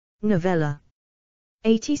Novella.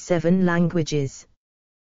 87 languages.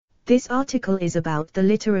 This article is about the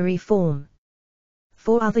literary form.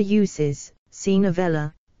 For other uses, see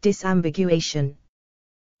novella, disambiguation.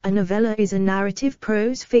 A novella is a narrative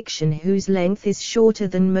prose fiction whose length is shorter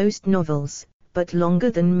than most novels, but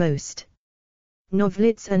longer than most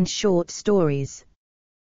novelettes and short stories.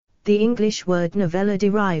 The English word novella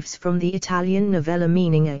derives from the Italian novella,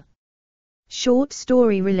 meaning a short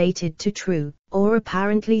story related to true, or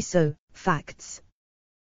apparently so, facts.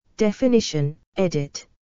 Definition, edit.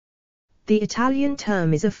 The Italian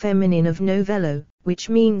term is a feminine of novello, which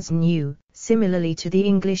means new, similarly to the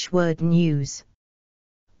English word news.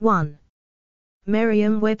 1.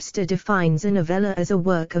 Merriam-Webster defines a novella as a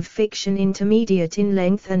work of fiction intermediate in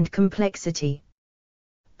length and complexity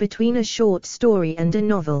between a short story and a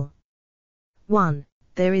novel. 1.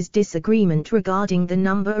 There is disagreement regarding the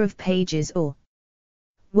number of pages or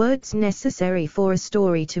words necessary for a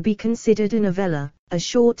story to be considered a novella, a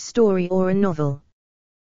short story or a novel.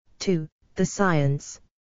 2. The Science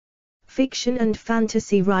Fiction and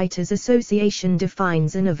Fantasy Writers Association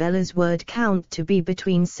defines a novella's word count to be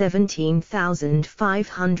between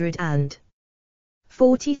 17,500 and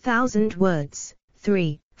 40,000 words.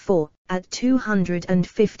 3. 4. At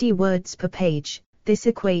 250 words per page, this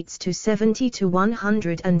equates to 70 to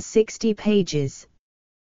 160 pages.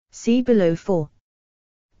 See below for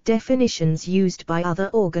definitions used by other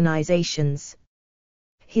organizations.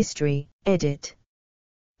 History, edit.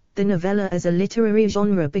 The novella as a literary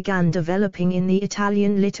genre began developing in the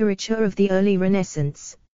Italian literature of the early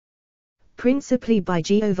Renaissance, principally by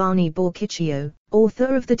Giovanni Boccaccio,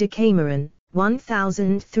 author of the Decameron,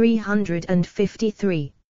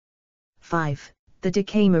 1353. 5. The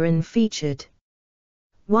Decameron featured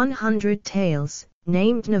 100 tales,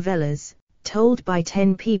 named novellas, told by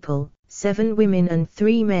 10 people, 7 women and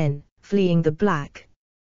 3 men, fleeing the Black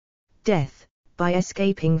Death, by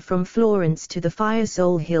escaping from Florence to the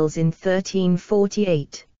Fiesole Hills in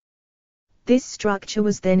 1348. This structure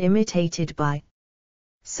was then imitated by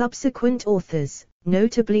subsequent authors,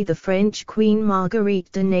 notably the French Queen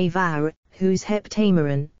Marguerite de Navarre, whose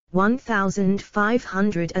Heptameron,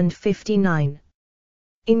 1559,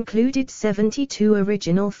 included 72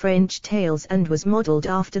 original French tales and was modeled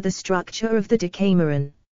after the structure of the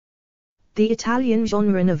Decameron. The Italian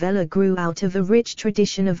genre novella grew out of a rich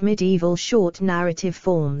tradition of medieval short narrative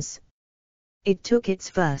forms. It took its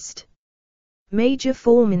first major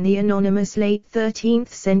form in the anonymous late 13th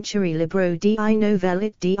century Libro di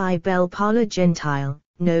Novelle di Bel Parla Gentile,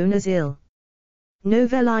 known as Il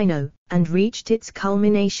Novellino, and reached its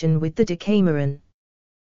culmination with the Decameron.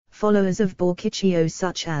 Followers of Boccaccio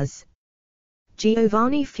such as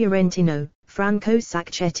Giovanni Fiorentino, Franco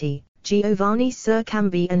Sacchetti, Giovanni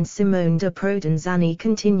Cercambi and Simone de Provenzano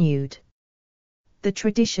continued the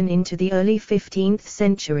tradition into the early 15th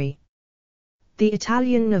century. The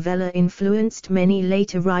Italian novella influenced many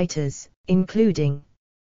later writers, including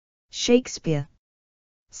Shakespeare.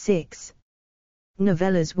 6.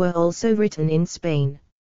 Novellas were also written in Spain.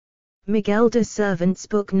 Miguel de Cervantes'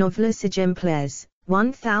 book Novelas Ejemplares,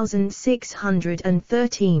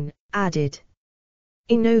 1613, added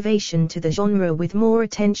innovation to the genre with more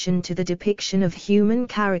attention to the depiction of human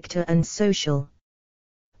character and social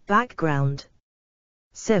background.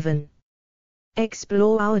 7.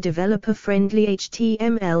 Explore our developer-friendly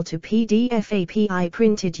HTML to PDF API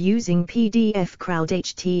printed using PDF Crowd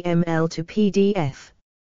HTML to PDF.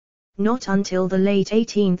 Not until the late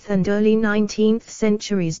 18th and early 19th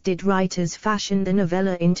centuries did writers fashion the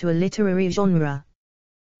novella into a literary genre,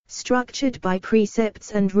 structured by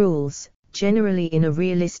precepts and rules, generally in a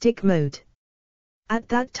realistic mode. At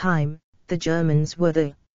that time, the Germans were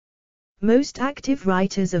the most active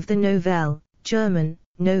writers of the novelle, German,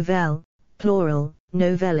 Novelle, plural,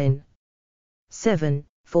 Novellen. 7.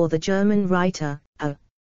 For the German writer, a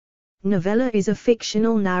novella is a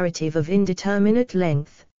fictional narrative of indeterminate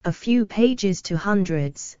length, a few pages to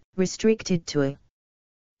hundreds, restricted to a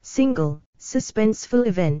single, suspenseful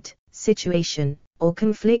event, situation, or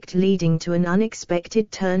conflict leading to an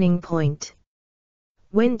unexpected turning point.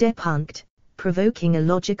 When depunct, provoking a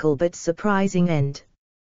logical but surprising end.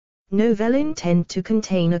 Novellen tend to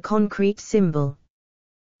contain a concrete symbol,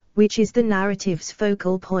 which is the narrative's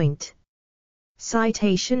focal point.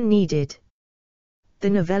 Citation needed.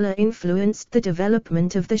 The novella influenced the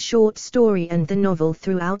development of the short story and the novel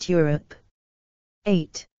throughout Europe.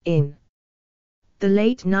 8. In the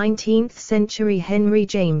late 19th century, Henry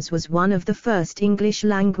James was one of the first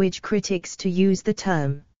English-language critics to use the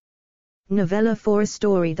term novella for a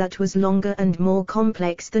story that was longer and more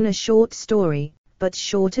complex than a short story, but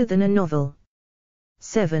shorter than a novel.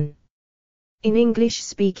 7. In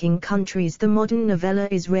English-speaking countries, the modern novella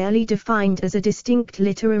is rarely defined as a distinct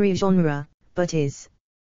literary genre, but is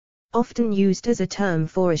often used as a term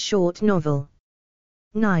for a short novel.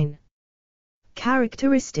 9.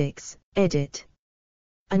 Characteristics, edit.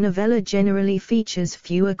 A novella generally features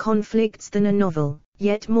fewer conflicts than a novel,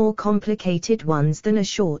 yet more complicated ones than a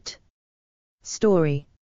short story.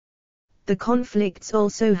 The conflicts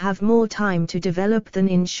also have more time to develop than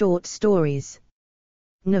in short stories.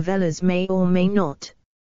 Novellas may or may not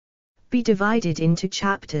be divided into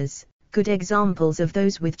chapters. Good examples of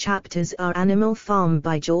those with chapters are Animal Farm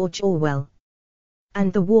by George Orwell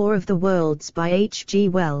and The War of the Worlds by H.G.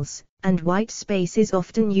 Wells, and white space is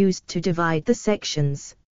often used to divide the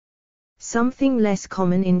sections. Something less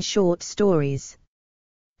common in short stories.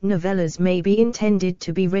 Novellas may be intended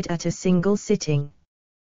to be read at a single sitting,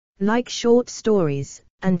 like short stories,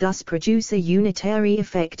 and thus produce a unitary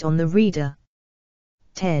effect on the reader.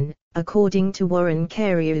 10. According to Warren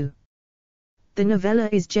Carreyrou, the novella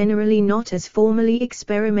is generally not as formally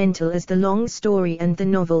experimental as the long story and the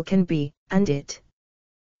novel can be, and it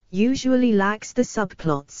usually lacks the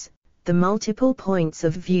subplots, the multiple points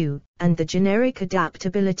of view, and the generic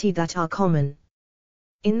adaptability that are common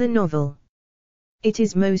in the novel. It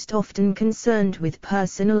is most often concerned with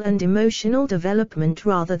personal and emotional development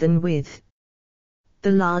rather than with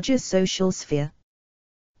the larger social sphere.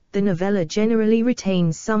 The novella generally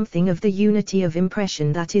retains something of the unity of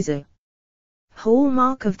impression that is a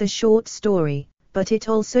hallmark of the short story, but it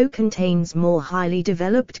also contains more highly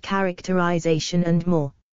developed characterization and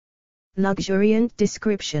more luxuriant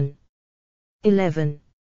description. 11.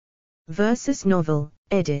 Versus novel,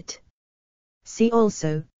 edit. See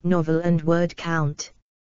also, novel and word count.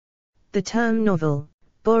 The term novel,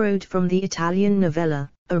 borrowed from the Italian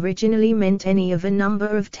novella, originally meant any of a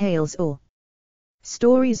number of tales or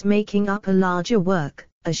stories making up a larger work,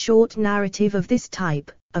 a short narrative of this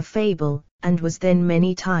type, a fable, and was then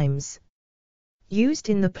many times used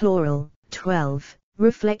in the plural, 12,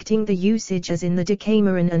 reflecting the usage as in the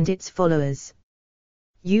Decameron and its followers.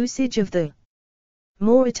 Usage of the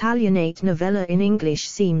more Italianate novella in English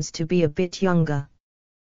seems to be a bit younger.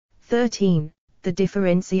 13. The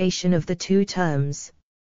differentiation of the two terms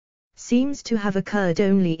seems to have occurred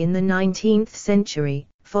only in the 19th century,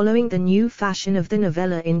 following the new fashion of the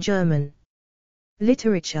novella in German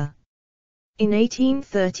literature. In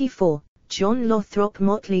 1834, John Lothrop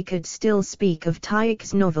Motley could still speak of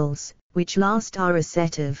Tieck's novels, which last are a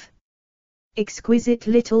set of exquisite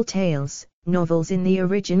little tales, novels in the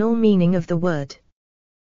original meaning of the word.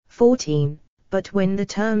 14. But when the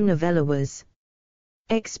term novella was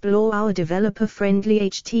explore our developer-friendly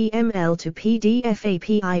HTML to PDF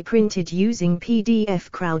API printed using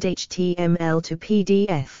PDF Crowd HTML to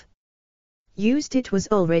PDF used, it was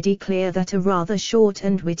already clear that a rather short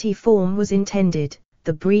and witty form was intended.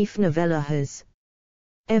 The brief novella has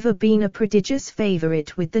ever been a prodigious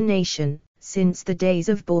favorite with the nation, since the days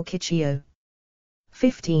of Boccaccio.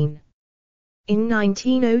 15. In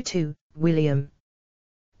 1902, William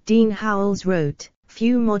Dean Howells wrote,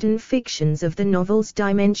 "Few modern fictions of the novel's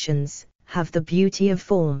dimensions have the beauty of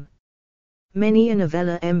form many a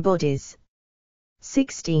novella embodies."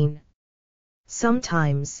 16.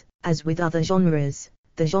 Sometimes, as with other genres,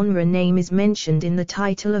 the genre name is mentioned in the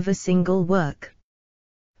title of a single work.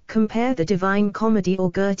 Compare The Divine Comedy or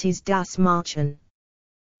Goethe's Das Märchen.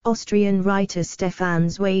 Austrian writer Stefan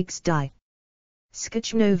Zweig's Die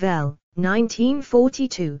Sketchnovelle,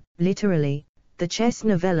 1942, literally, the chess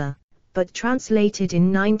novella, but translated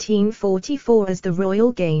in 1944 as The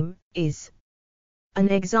Royal Game, is an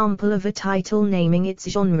example of a title naming its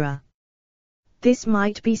genre. This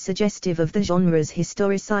might be suggestive of the genre's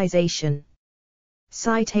historicization.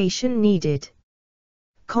 Citation needed.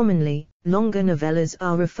 Commonly, longer novellas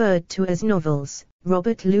are referred to as novels.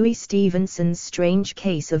 Robert Louis Stevenson's Strange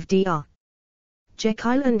Case of Dr.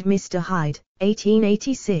 Jekyll and Mr. Hyde,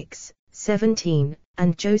 1886, 17,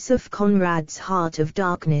 and Joseph Conrad's Heart of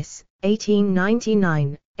Darkness,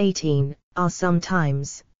 1899, 18, are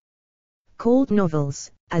sometimes called novels,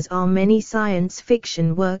 as are many science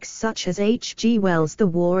fiction works such as H.G. Wells' The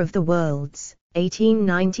War of the Worlds,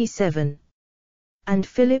 1897. and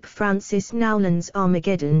Philip Francis Nowlan's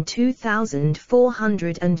Armageddon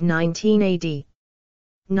 2419 AD.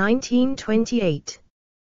 1928.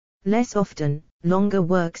 Less often, longer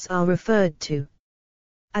works are referred to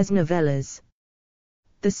as novellas.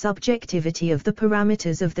 The subjectivity of the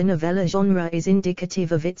parameters of the novella genre is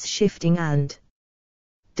indicative of its shifting and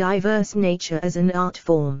diverse nature as an art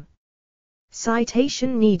form.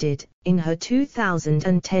 Citation needed. In her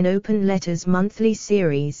 2010 Open Letters monthly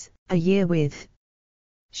series, A Year with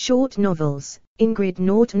Short Novels, Ingrid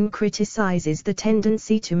Norton criticizes the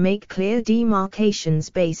tendency to make clear demarcations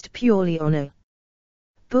based purely on a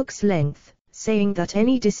book's length, saying that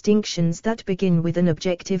any distinctions that begin with an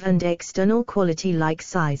objective and external quality like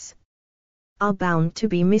size are bound to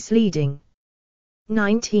be misleading.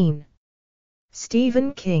 19.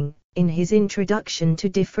 Stephen King, in his Introduction to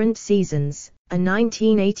Different Seasons, a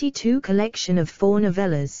 1982 collection of 4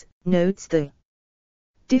 novellas, notes the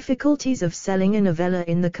difficulties of selling a novella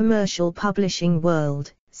in the commercial publishing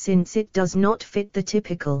world, since it does not fit the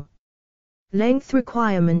typical length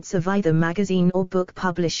requirements of either magazine or book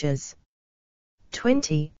publishers.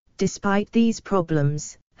 20. Despite these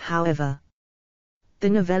problems, however, the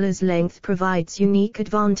novella's length provides unique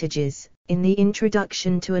advantages. In the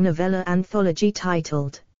introduction to a novella anthology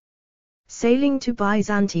titled Sailing to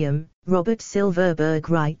Byzantium, Robert Silverberg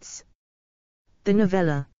writes, "The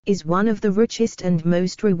novella is one of the richest and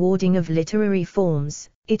most rewarding of literary forms.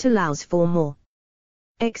 It allows for more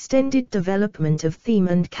extended development of theme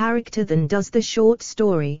and character than does the short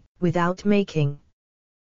story, without making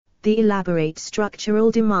the elaborate structural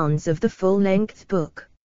demands of the full-length book.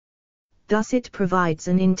 Thus it provides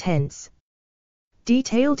an intense,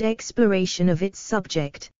 detailed exploration of its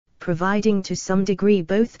subject, providing to some degree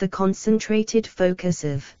both the concentrated focus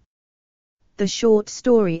of the short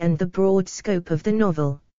story and the broad scope of the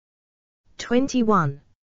novel." 21.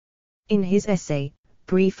 In his essay,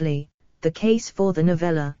 Briefly, The Case for the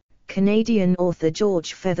Novella, Canadian author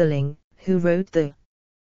George Featherling, who wrote the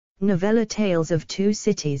novella Tales of Two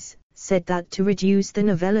Cities, said that to reduce the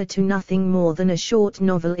novella to nothing more than a short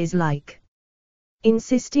novel is like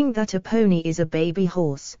insisting that a pony is a baby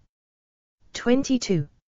horse. 22.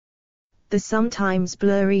 The sometimes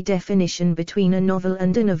blurry definition between a novel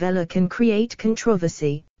and a novella can create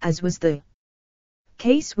controversy, as was the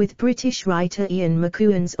case with British writer Ian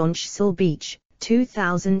McEwan's On Cecil Beach,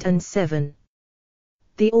 2007.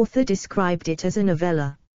 The author described it as a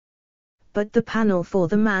novella, but the panel for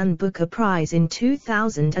the Man Booker Prize in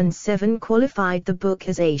 2007 qualified the book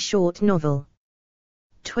as a short novel.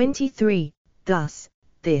 23. Thus,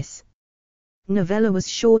 this novella was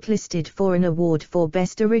shortlisted for an award for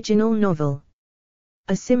Best Original Novel.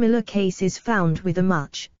 A similar case is found with a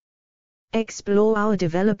much Explore our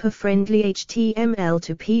developer-friendly HTML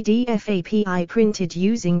to PDF API printed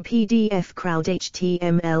using PDF Crowd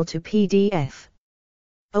HTML to PDF.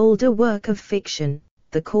 Older work of fiction,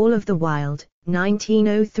 The Call of the Wild,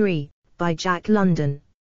 1903, by Jack London.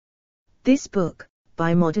 This book,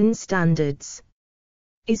 by modern standards,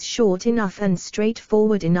 is short enough and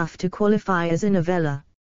straightforward enough to qualify as a novella.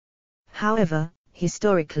 However,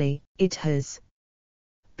 historically, it has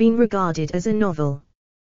been regarded as a novel.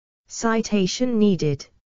 Citation needed.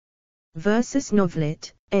 Versus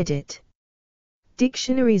novelet, edit.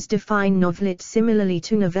 Dictionaries define novelet similarly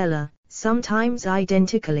to novella, sometimes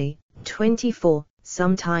identically. 24,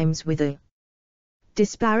 sometimes with a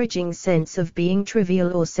disparaging sense of being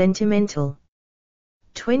trivial or sentimental.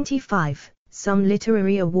 25. Some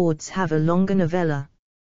literary awards have a longer novella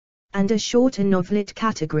and a shorter novelet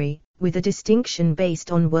category, with a distinction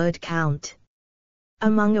based on word count.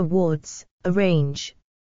 Among awards, a range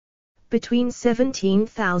between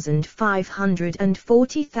 17,500 and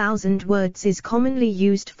 40,000 words is commonly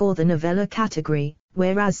used for the novella category,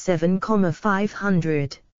 whereas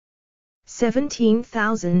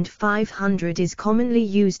 17,500 is commonly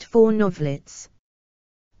used for novelettes.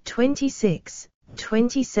 26,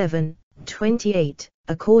 27, 28,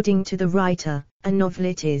 according to the writer, a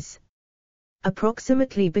novelet is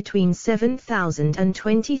approximately between 7,000 and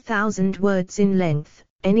 20,000 words in length,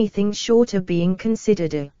 anything shorter being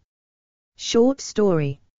considered a short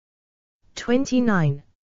story. 29.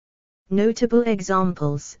 Notable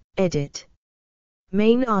examples, edit.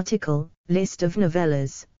 Main article, list of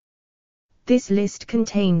novellas. This list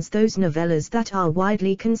contains those novellas that are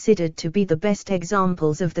widely considered to be the best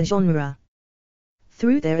examples of the genre,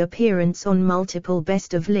 through their appearance on multiple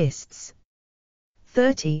best of lists.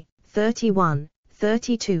 30, 31,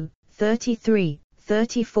 32, 33,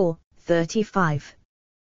 34, 35.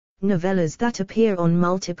 Novellas that appear on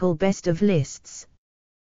multiple best of lists.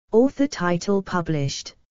 Author title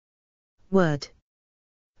published. Word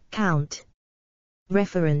count.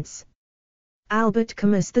 Reference: Albert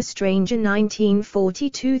Camus, The Stranger,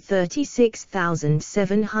 1942,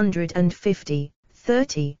 36,750,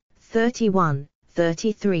 30, 31,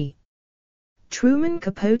 33. Truman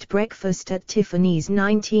Capote, Breakfast at Tiffany's,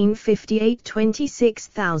 1958,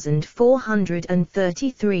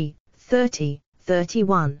 26,433, 30,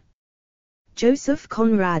 31. Joseph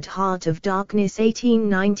Conrad, Heart of Darkness,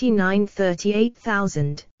 1899,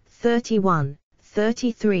 38,000, 31,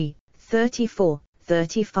 33, 34,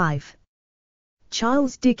 35.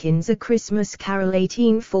 Charles Dickens' A Christmas Carol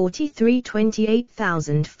 1843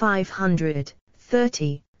 28500,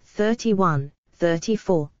 30, 31,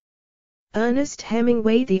 34. Ernest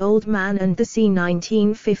Hemingway The Old Man and the Sea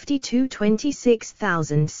 1952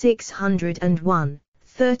 26601,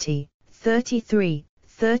 30, 33,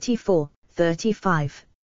 34, 35.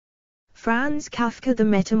 Franz Kafka The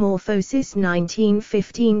Metamorphosis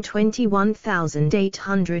 1915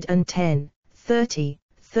 21810, 30,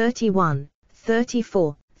 31,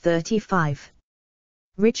 34, 35.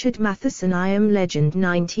 Richard Matheson I Am Legend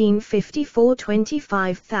 1954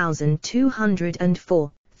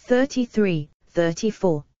 25204, 33,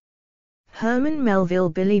 34. Herman Melville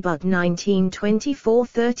Billy Budd 1924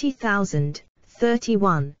 30000,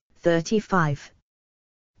 31, 35.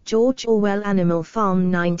 George Orwell Animal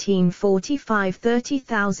Farm 1945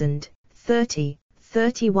 30000, 30,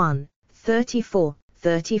 31, 34,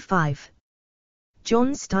 35.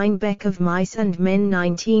 John Steinbeck of Mice and Men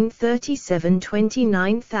 1937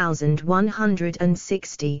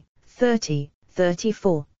 29160, 30,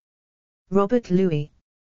 34. Robert Louis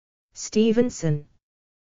Stevenson.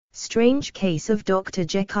 Strange Case of Dr.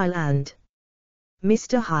 Jekyll and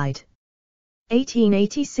Mr. Hyde.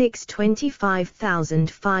 1886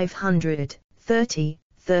 25500, 30,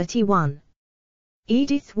 31.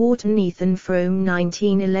 Edith Wharton Ethan Frome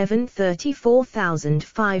 1911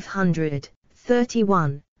 34500,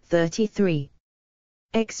 31, 33.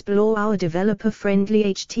 Explore our developer-friendly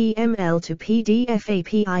HTML to PDF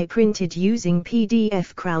API printed using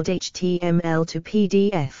PDF Crowd HTML to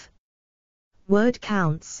PDF. Word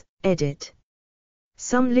counts, edit.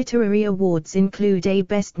 Some literary awards include a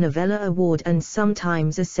Best Novella Award and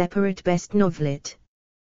sometimes a separate Best Novelet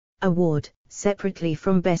Award, separately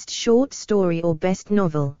from Best Short Story or Best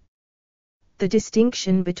Novel. The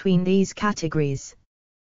distinction between these categories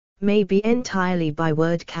may be entirely by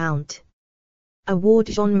word count. Award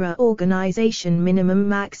genre organization minimum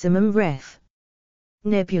maximum ref.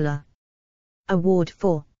 Nebula. Award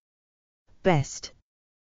for Best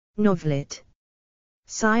Novelet.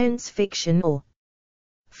 Science fiction or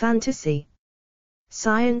fantasy.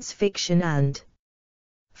 Science fiction and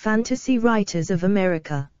fantasy writers of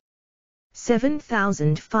America.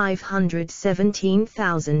 7500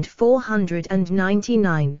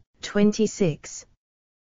 17499, 26.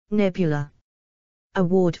 Nebula.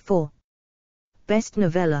 Award for Best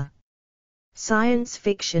Novella. Science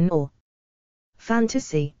fiction or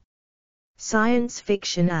fantasy. Science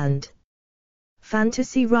fiction and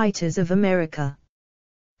fantasy writers of America.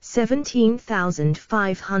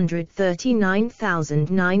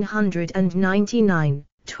 17539,999,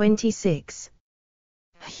 26.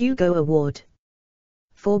 Hugo Award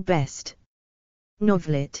for Best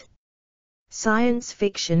Novelet. Science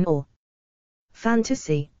fiction or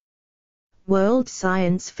fantasy. World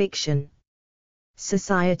Science Fiction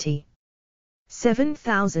Society.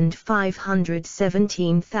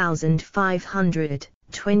 7500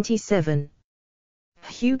 27.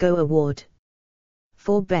 Hugo Award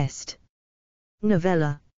for Best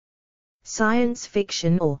Novella. Science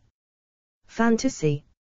fiction or fantasy.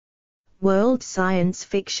 World Science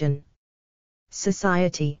Fiction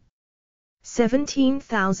Society.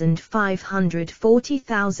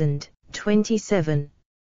 17,540,000, 27.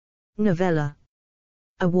 Novella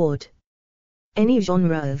Award. Any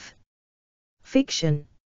genre of fiction.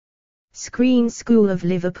 Screen School of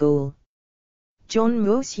Liverpool, John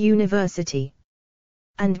Moores University,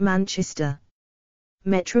 and Manchester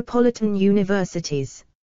Metropolitan Universities.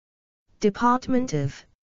 Department of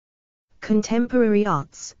Contemporary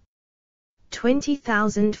Arts.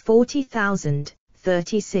 20,000 40,000,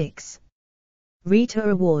 36. Rita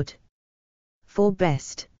Award for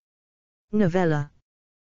Best Novella.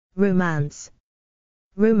 Romance.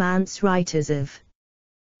 Romance Writers of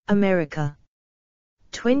America.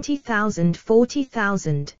 20,000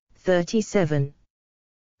 40,000, 37.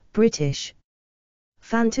 British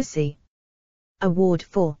Fantasy Award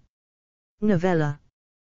for Novella.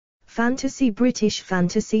 Fantasy British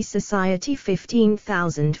Fantasy Society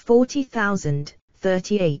 15,000 40,000,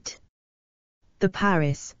 38. The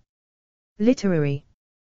Paris Literary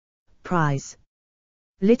Prize.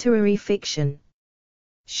 Literary Fiction.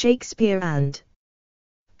 Shakespeare and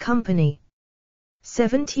Company.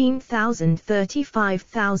 17,000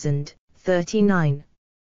 35,000, 39.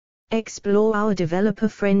 Explore our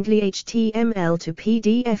developer-friendly HTML to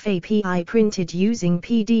PDF API printed using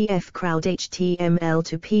PDF Crowd HTML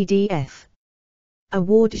to PDF.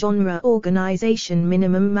 Award genre organization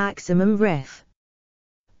minimum maximum ref.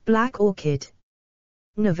 Black Orchid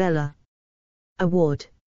Novella Award.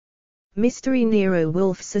 Mystery Nero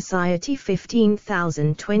Wolfe Society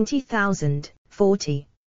 15,000 20,000, 40.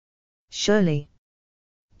 Shirley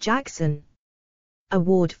Jackson.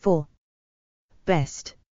 Award for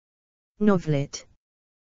Best Novelet.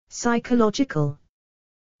 Psychological,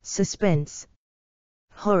 suspense,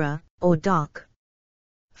 horror, or dark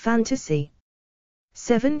fantasy.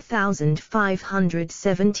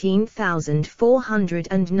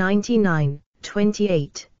 7,517,499,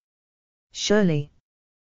 28. Shirley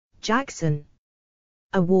Jackson.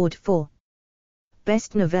 Award for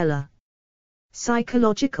Best Novella.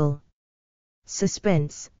 Psychological,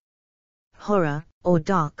 suspense, horror, or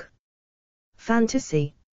dark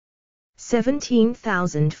fantasy.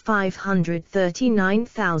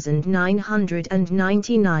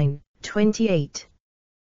 17,539,999, 28.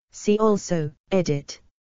 See also, edit.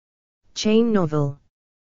 Chain novel.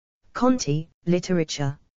 Conte,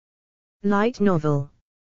 literature. Light novel.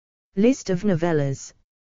 List of novellas.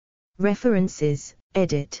 References,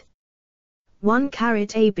 edit.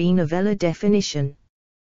 1-AB novella definition.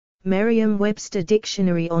 Merriam-Webster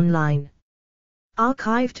Dictionary online.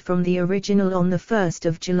 Archived from the original on 1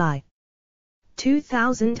 July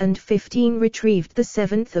 2015, retrieved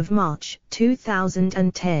 7 March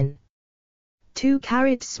 2010.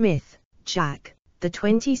 2-Smith, Jack,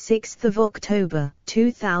 26 October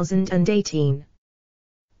 2018.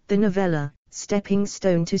 The novella, Stepping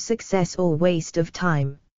Stone to Success or Waste of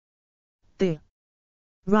Time. The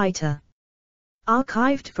writer.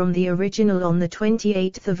 Archived from the original on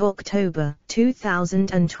 28 October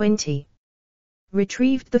 2020.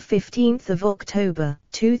 Retrieved 15 October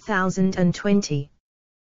 2020.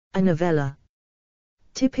 A novella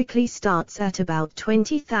typically starts at about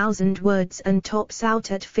 20,000 words and tops out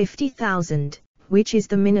at 50,000, which is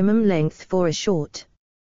the minimum length for a short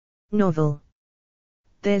novel.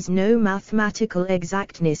 There's no mathematical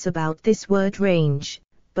exactness about this word range,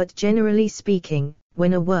 but generally speaking,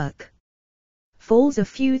 when a work falls a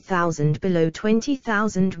few thousand below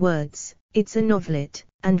 20,000 words, it's a novelet,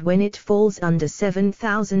 and when it falls under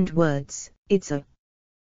 7,000 words, it's a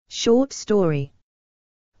short story.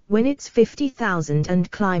 When it's 50,000 and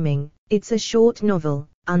climbing, it's a short novel,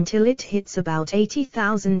 until it hits about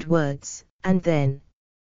 80,000 words, and then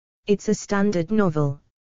it's a standard novel.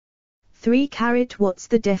 3. What's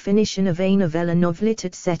the definition of a novella, novelet,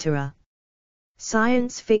 etc.?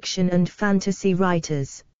 Science Fiction and Fantasy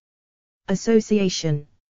Writers Association.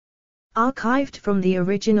 Archived from the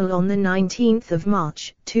original on 19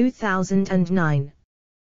 March 2009.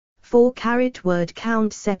 4. Word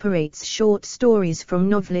count separates short stories from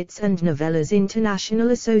novelets and novellas.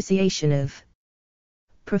 International Association of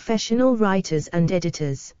Professional Writers and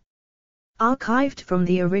Editors. Archived from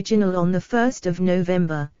the original on 1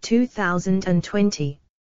 November 2020.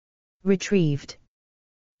 Retrieved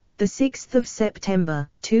 6 September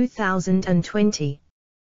 2020.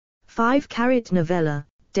 5. Novella,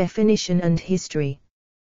 Definition and History.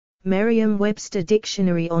 Merriam-Webster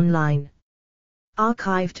Dictionary online.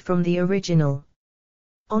 Archived from the original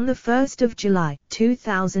on 1 July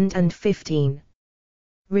 2015.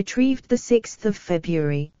 Retrieved 6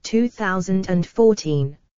 February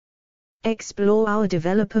 2014. Explore our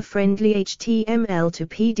developer-friendly HTML to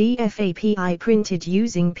PDF API printed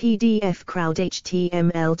using PDF Crowd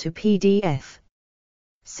HTML to PDF.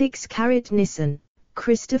 6. Nissen,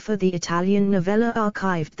 Christopher. The Italian novella,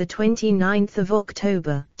 archived 29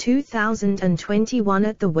 October 2021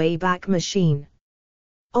 at the Wayback Machine.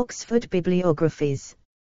 Oxford Bibliographies.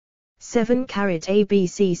 7.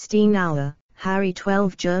 ABC Steinauer, Harry.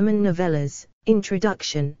 12 German novellas.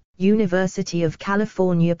 Introduction, University of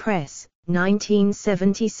California Press,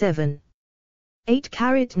 1977. 8.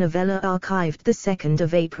 Novella, archived 2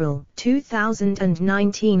 April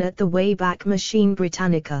 2019 at the Wayback Machine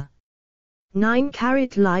Britannica. 9.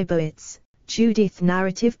 Leibowitz, Judith.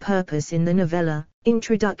 Narrative purpose in the novella.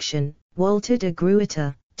 Introduction, Walter de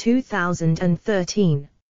Gruyter, 2013.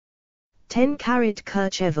 10.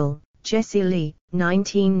 Kirchevel, Jesse Lee,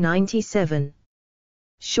 1997.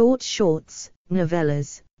 Short shorts,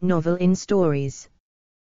 novellas, novel in stories.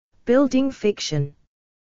 Building fiction.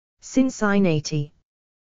 Cincinnati,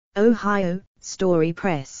 Ohio, Story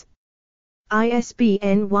Press.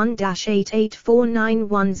 ISBN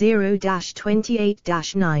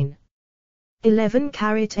 1-884910-28-9. 11.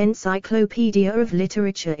 Encyclopedia of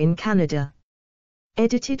Literature in Canada.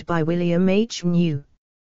 Edited by William H. New.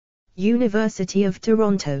 University of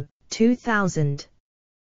Toronto, 2000.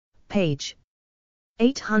 Page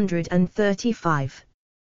 835.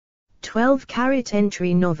 12.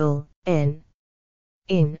 Entry novel, N.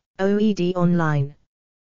 In, OED online.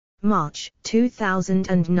 March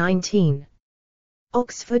 2019.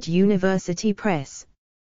 Oxford University Press.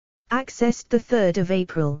 Accessed 3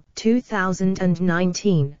 April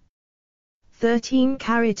 2019. 13.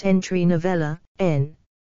 Entry novella, N.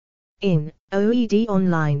 in OED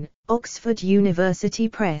Online, Oxford University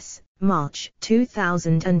Press, March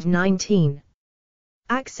 2019.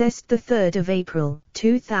 Accessed 3 April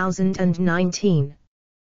 2019.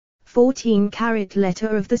 14-carat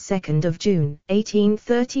letter of 2 June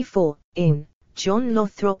 1834, in John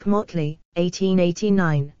Lothrop Motley,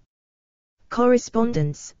 1889.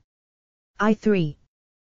 Correspondence. I3.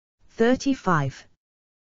 35.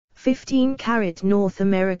 15-carat North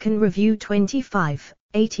American Review 25,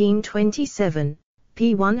 1827,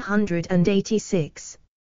 p. 186.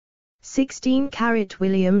 16-carat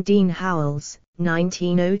William Dean Howells,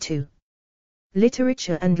 1902.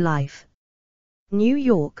 Literature and Life. New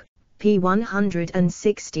York, p.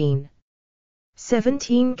 116.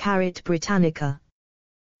 17-carat Britannica.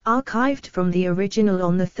 Archived from the original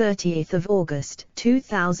on 30 August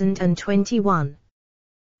 2021.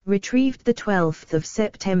 Retrieved 12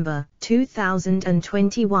 September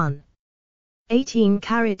 2021.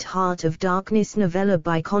 18-carat Heart of Darkness novella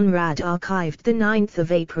by Conrad, archived 9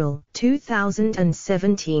 April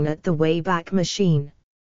 2017 at the Wayback Machine.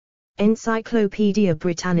 Encyclopedia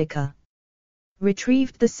Britannica.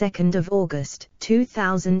 Retrieved 2 August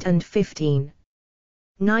 2015.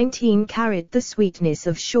 19-carat The Sweetness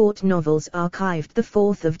of Short Novels, archived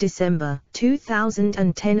 4 December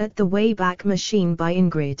 2010 at the Wayback Machine by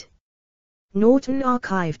Ingrid Norton,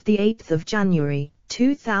 archived 8 January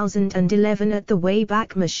 2011 at the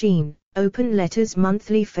Wayback Machine, Open Letters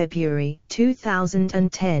Monthly, February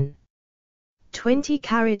 2010.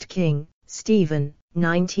 20-carat King, Stephen,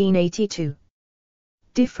 1982.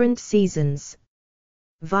 Different Seasons.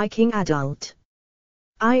 Viking Adult.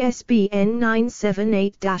 ISBN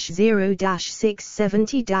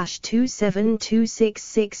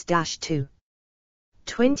 978-0-670-27266-2.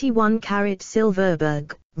 21-carat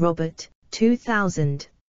Silverberg, Robert, 2000.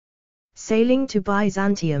 Sailing to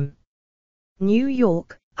Byzantium. New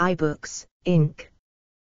York, iBooks, Inc.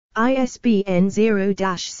 ISBN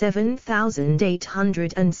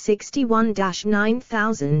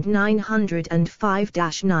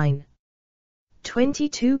 0-7861-9905-9.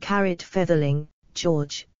 22-carat Featherling,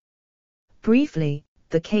 George. Briefly,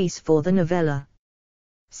 The Case for the Novella.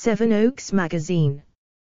 Seven Oaks Magazine.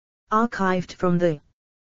 Archived from the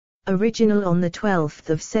original on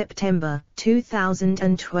 12 September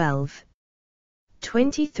 2012.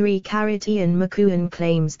 23-carat Ian McEwan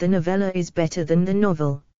claims the novella is better than the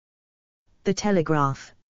novel. The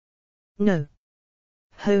Telegraph. No.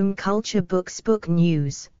 Home Culture Books. Book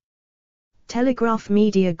News. Telegraph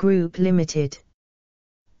Media Group Limited.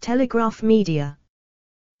 Telegraph Media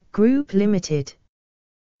Group Limited.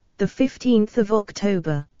 15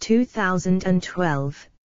 October 2012.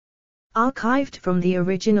 Archived from the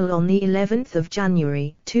original on 11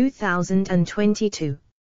 January 2022.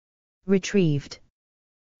 Retrieved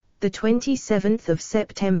 27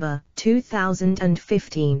 September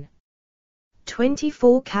 2015.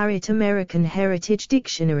 24-carat American Heritage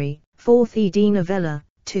Dictionary, 4th ed. Novella,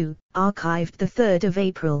 2, archived 3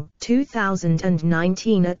 April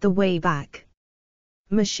 2019 at the Wayback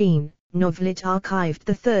Machine, Novelet, archived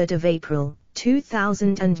 3 April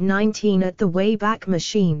 2019 at the Wayback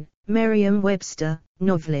Machine, Merriam-Webster,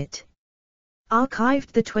 Novelet.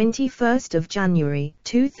 Archived 21 January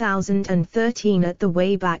 2013 at the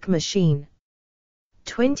Wayback Machine.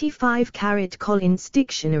 25-carat Collins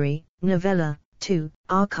Dictionary, Novella, 2,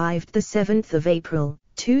 archived 7 April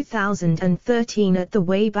 2013 at the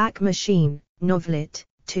Wayback Machine, Novelet,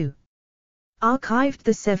 2.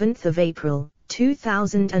 Archived 7 April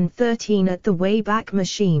 2013 at the Wayback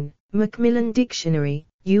Machine, Macmillan Dictionary,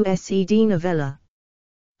 US ed. Novella.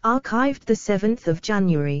 Archived 7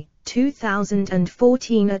 January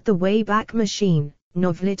 2014 at the Wayback Machine,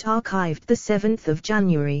 Novelet, archived 7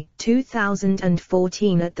 January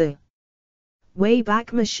 2014 at the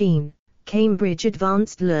Wayback Machine, Cambridge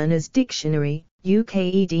Advanced Learners Dictionary, UK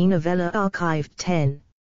ed. Novella, archived 10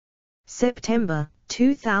 September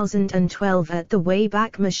 2012 at the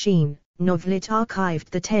Wayback Machine, Novelet,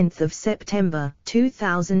 archived 10 September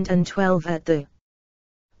 2012 at the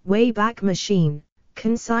Wayback Machine,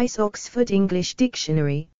 Concise Oxford English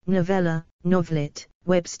Dictionary, Novella, Novelet,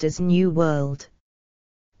 Webster's New World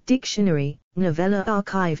Dictionary, Novella,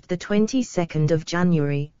 archived 22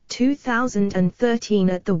 January 2013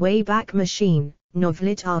 at the Wayback Machine,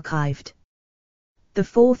 Novelet, archived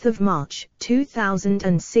 4 March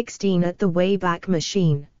 2016 at the Wayback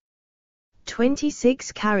Machine.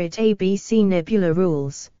 26-carat ABC Nebula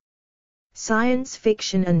Rules. Science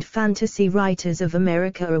Fiction and Fantasy Writers of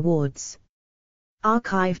America Awards.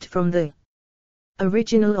 Archived from the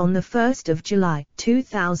original on 1 July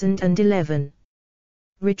 2011.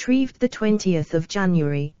 Retrieved 20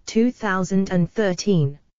 January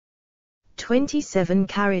 2013. 27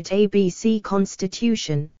 ABC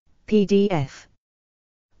Constitution, PDF.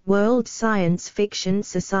 World Science Fiction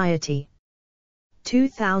Society.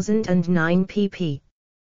 2009 pp.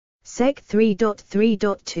 Sec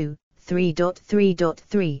 3.3.2,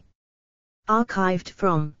 3.3.3. Archived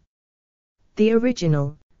from the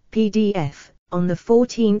original, PDF, on the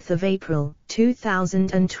 14th of April,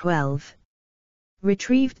 2012.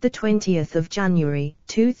 Retrieved the 20th of January,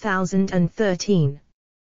 2013.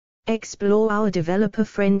 Explore our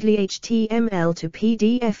developer-friendly HTML to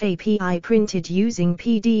PDF API printed using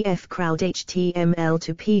PDF Crowd HTML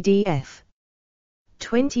to PDF.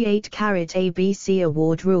 28 ABC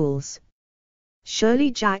Award Rules.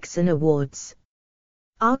 Shirley Jackson Awards.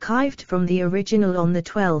 Archived from the original on the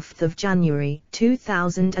 12th of January,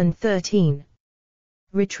 2013.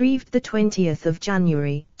 Retrieved the 20th of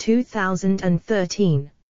January,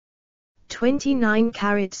 2013. 29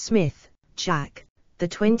 Smith, Jack, the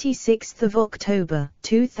 26th of October,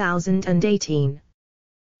 2018.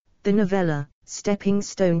 The Novella, Stepping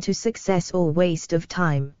Stone to Success or Waste of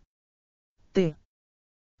Time. The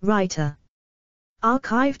writer.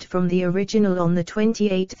 Archived from the original on the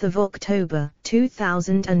 28th of October,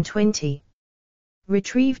 2020.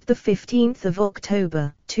 Retrieved the 15th of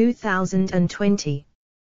October, 2020.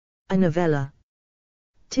 A novella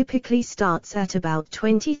typically starts at about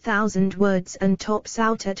 20,000 words and tops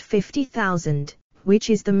out at 50,000,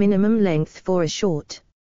 which is the minimum length for a short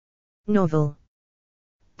novel.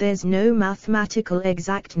 There's no mathematical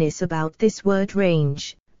exactness about this word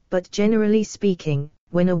range, but generally speaking,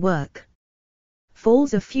 when a work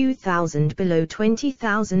falls a few thousand below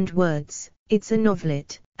 20,000 words, it's a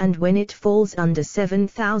novelet, and when it falls under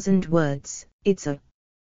 7,000 words, it's a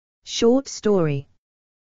short story.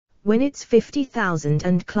 When it's 50,000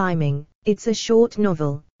 and climbing, it's a short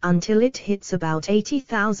novel, until it hits about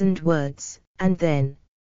 80,000 words, and then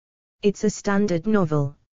it's a standard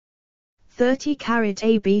novel. 30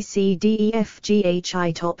 ABCDEFGHI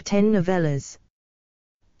Top 10 Novellas.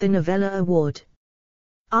 The Novella Award.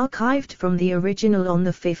 Archived from the original on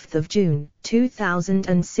the 5th of June,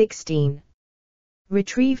 2016.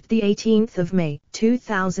 Retrieved the 18th of May,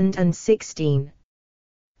 2016.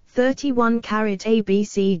 31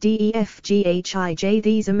 ABCDEFGHIJ.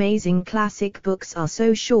 These amazing classic books are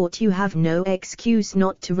so short you have no excuse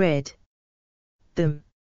not to read them.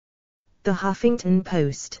 The Huffington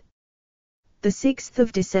Post. The 6th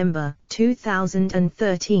of December,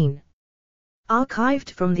 2013.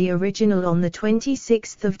 Archived from the original on the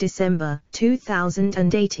 26th of December,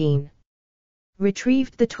 2018.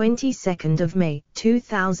 Retrieved the 22nd of May,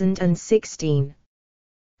 2016.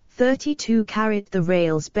 32 The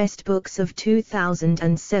Rail's Best Books of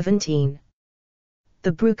 2017.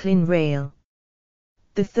 The Brooklyn Rail.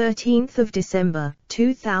 The 13th of December,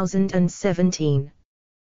 2017.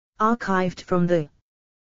 Archived from the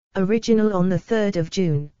original on the 3rd of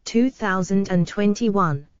June,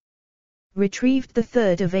 2021. Retrieved the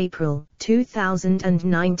 3rd of April,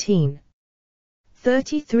 2019.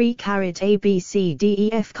 33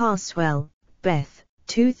 ABCDEF Carswell, Beth,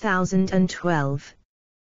 2012.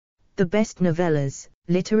 The Best Novellas,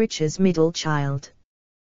 Literature's Middle Child.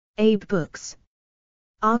 Abe Books.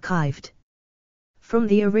 Archived from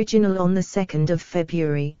the original on the 2nd of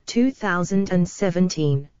February,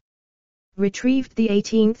 2017. Retrieved the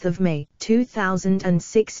 18th of May,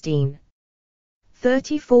 2016.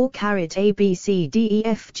 34 ABCDEFGH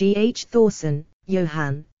Thorson,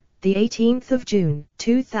 Johann, the 18th of June,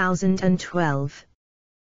 2012.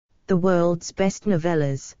 The World's Best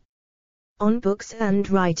Novellas. On Books and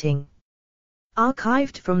Writing.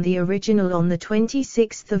 Archived from the original on the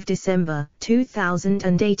 26th of December,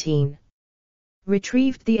 2018.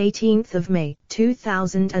 Retrieved the 18th of May,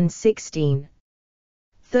 2016.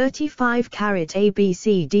 35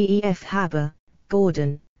 ABCDEF Haber,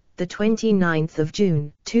 Gordon, the 29th of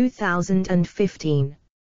June, 2015.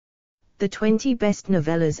 The 20 Best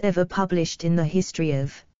Novellas Ever Published in the History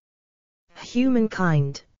of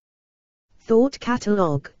Humankind. Thought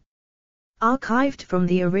Catalogue. Archived from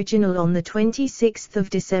the original on the 26th of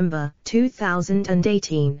December,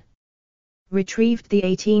 2018. Retrieved the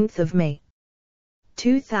 18th of May,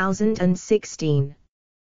 2016.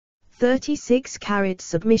 36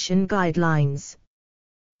 Submission Guidelines.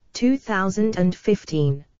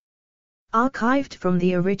 2015. Archived from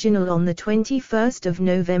the original on the 21st of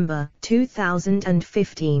November,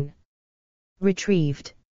 2015.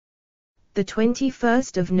 Retrieved the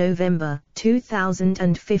 21st of November,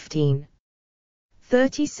 2015.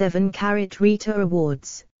 37 Rita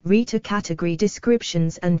Awards, Rita Category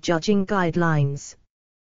Descriptions and Judging Guidelines.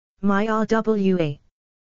 My RWA.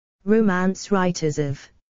 Romance Writers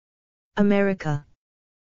of America.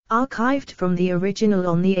 Archived from the original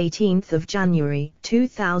on the 18th of January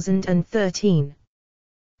 2013.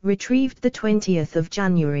 Retrieved the 20th of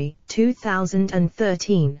January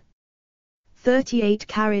 2013. 38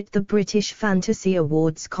 The British Fantasy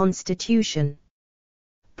Awards Constitution.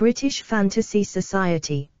 British Fantasy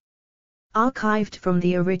Society. Archived from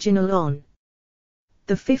the original on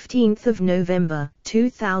the 15th of November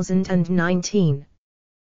 2019.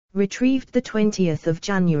 Retrieved the 20th of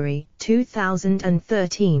January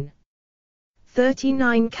 2013.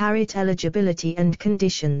 39 Eligibility and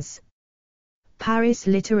Conditions. Paris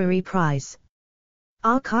Literary Prize.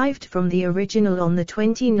 Archived from the original on the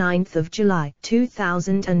 29th of July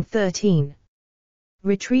 2013.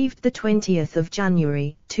 Retrieved the 20th of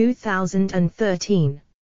January 2013.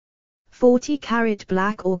 40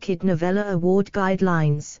 Black Orchid Novella Award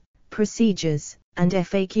Guidelines, Procedures, and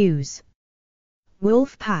FAQs.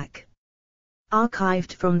 Wolfpack.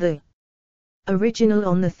 Archived from the original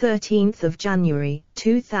on the 13th of January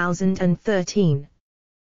 2013.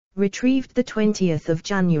 Retrieved the 20th of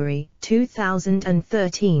January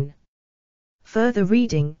 2013. Further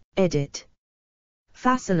reading, edit.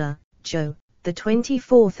 Fassler, Joe, the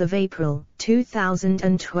 24th of April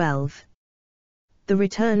 2012. The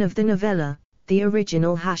Return of the Novella, the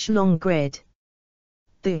original #Longread.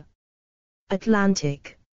 The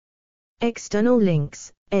Atlantic. External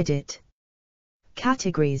links, edit.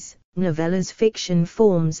 Categories, novellas, fiction,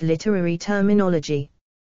 forms, literary terminology.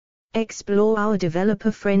 Explore our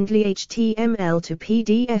developer-friendly HTML to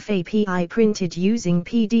PDF API printed using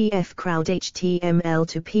PDF Crowd HTML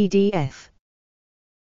to PDF.